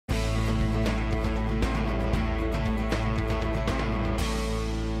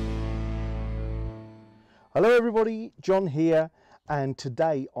Hello everybody, John here, and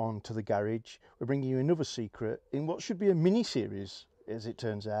today on To The Garage we're bringing you another secret in what should be a mini series, as it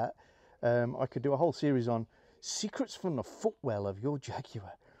turns out. I could do a whole series on secrets from the footwell of your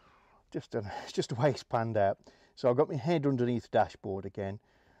Jaguar. It's just the way it's panned out. So I've got my head underneath the dashboard again,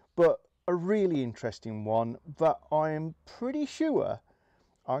 but a really interesting one that I'm pretty sure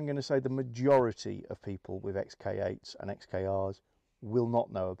I'm going to say the majority of people with XK8s and XKRs will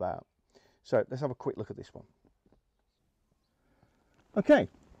not know about. So let's have a quick look at this one. Okay,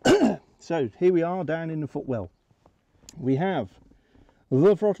 so here we are down in the footwell. We have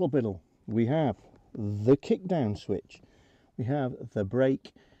the throttle pedal, we have the kick down switch, we have the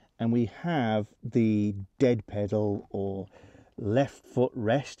brake, and we have the dead pedal or left foot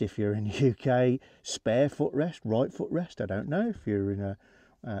rest if you're in the UK, spare foot rest, right foot rest, I don't know if you're in a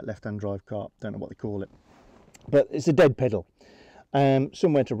left-hand drive car, don't know what they call it, but it's a dead pedal.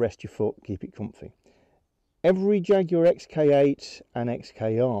 Somewhere to rest your foot, keep it comfy. Every Jaguar XK8 and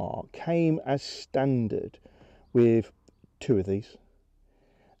XKR came as standard with two of these.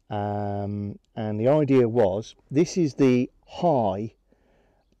 And the idea was, this is the high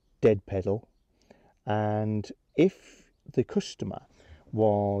dead pedal, and if the customer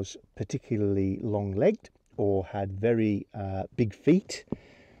was particularly long-legged or had very big feet,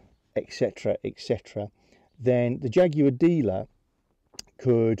 etc., etc., then the Jaguar dealer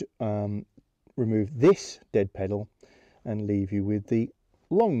could remove this dead pedal and leave you with the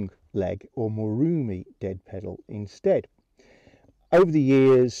long leg or more roomy dead pedal instead. Over the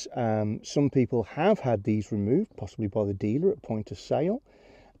years, some people have had these removed, possibly by the dealer at point of sale,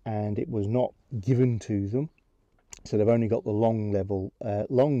 and it was not given to them, so they've only got the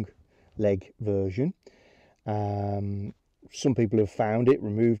long leg version. Some people have found it,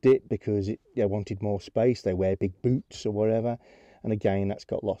 removed it because they wanted more space, they wear big boots or whatever, and again that's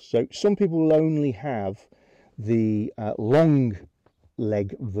got lost. So some people will only have the long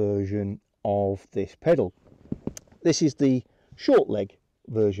leg version of this pedal. This is the short leg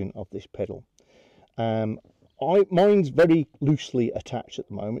version of this pedal. Mine's very loosely attached at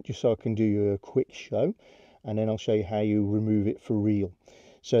the moment, just so I can do you a quick show, and then I'll show you how you remove it for real.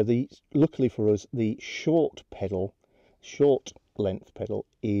 So luckily for us, the short length pedal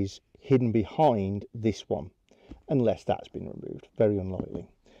is hidden behind this one, unless that's been removed, very unlikely.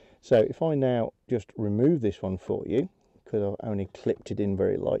 So if I now just remove this one for you, because I've only clipped it in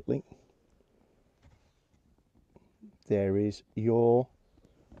very lightly, there is your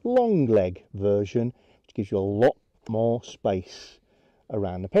long leg version, which gives you a lot more space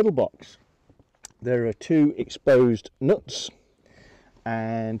around the pedal box. There are two exposed nuts,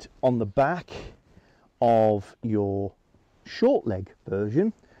 and on the back of your short leg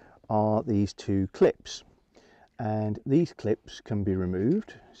version are these two clips, and these clips can be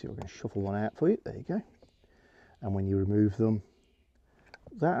removed. See, we're going to shuffle one out for you. There you go. And when you remove them,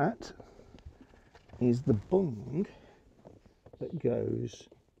 that is the bung that goes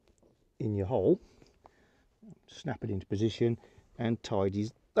in your hole. Snap it into position and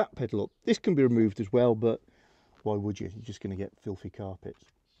tidies that pedal up. This can be removed as well, but why would you? You're just going to get filthy carpets.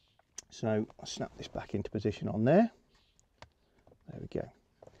 So I'll snap this back into position on there. There we go.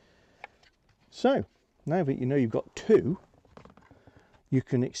 So now that you know you've got two, you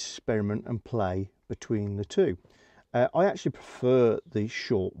can experiment and play between the two. I actually prefer the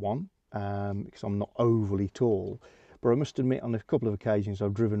short one because I'm not overly tall, but I must admit on a couple of occasions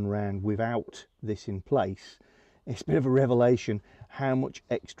I've driven around without this in place. It's a bit of a revelation how much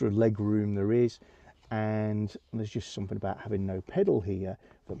extra leg room there is, and there's just something about having no pedal here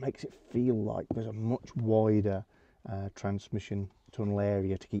that makes it feel like there's a much wider transmission tunnel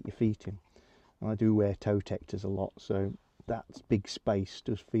area to keep your feet in. And I do wear toe protectors a lot, so that big space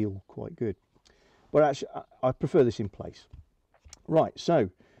does feel quite good. But actually I prefer this in place. Right, so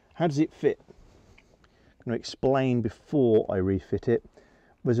how does it fit? I'm going to explain before I refit it.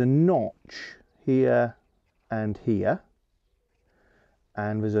 There's a notch here and here,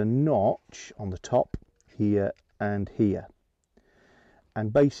 and there's a notch on the top here and here,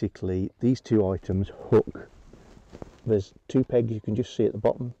 and basically these two items hook. There's two pegs you can just see at the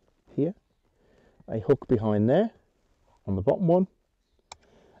bottom here. They hook behind there on the bottom one,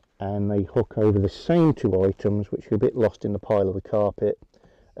 and they hook over the same two items which are a bit lost in the pile of the carpet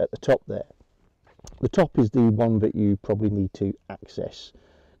at the top there. The top is the one that you probably need to access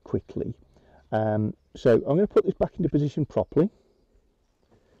quickly. So I'm going to put this back into position properly.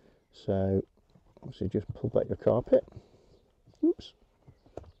 So obviously just pull back your carpet. Oops.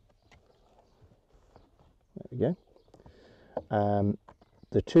 There we go.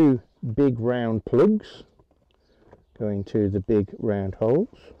 The two big round plugs go into the big round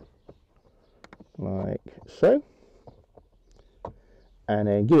holes. like so, and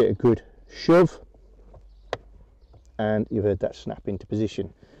then give it a good shove, and you've heard that snap into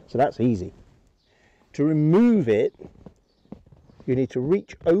position. So that's easy. To remove it, you need to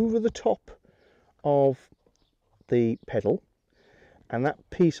reach over the top of the pedal, and that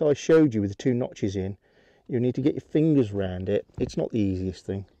piece I showed you with the two notches in, you need to get your fingers around it. It's not the easiest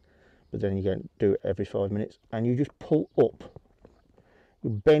thing, but then you go and do it every 5 minutes, and you just pull up.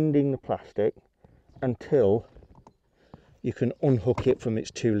 You're bending the plastic until you can unhook it from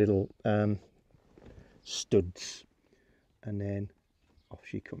its two little studs, and then off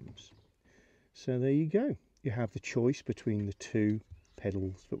she comes. So there you go. You have the choice between the two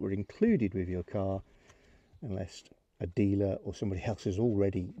pedals that were included with your car, unless a dealer or somebody else has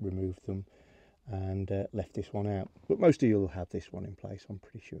already removed them and left this one out. But most of you will have this one in place, I'm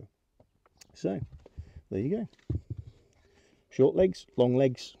pretty sure. So there you go. Short legs, long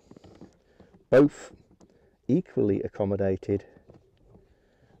legs, both equally accommodated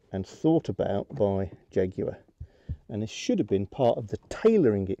and thought about by Jaguar. And this should have been part of the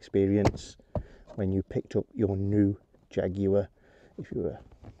tailoring experience when you picked up your new Jaguar, if you were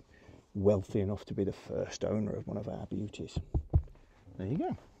wealthy enough to be the first owner of one of our beauties. There you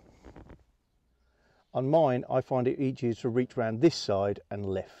go. On mine, I find it easier to reach around this side and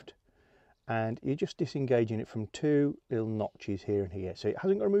lift, and you're just disengaging it from two little notches here and here, so it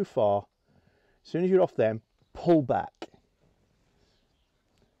hasn't got to move far. As soon as you're off them, pull back,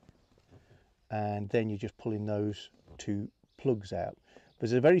 and then you're just pulling those two plugs out.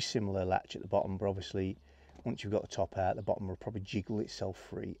 There's a very similar latch at the bottom, but obviously once you've got the top out, the bottom will probably jiggle itself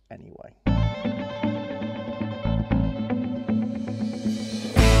free anyway.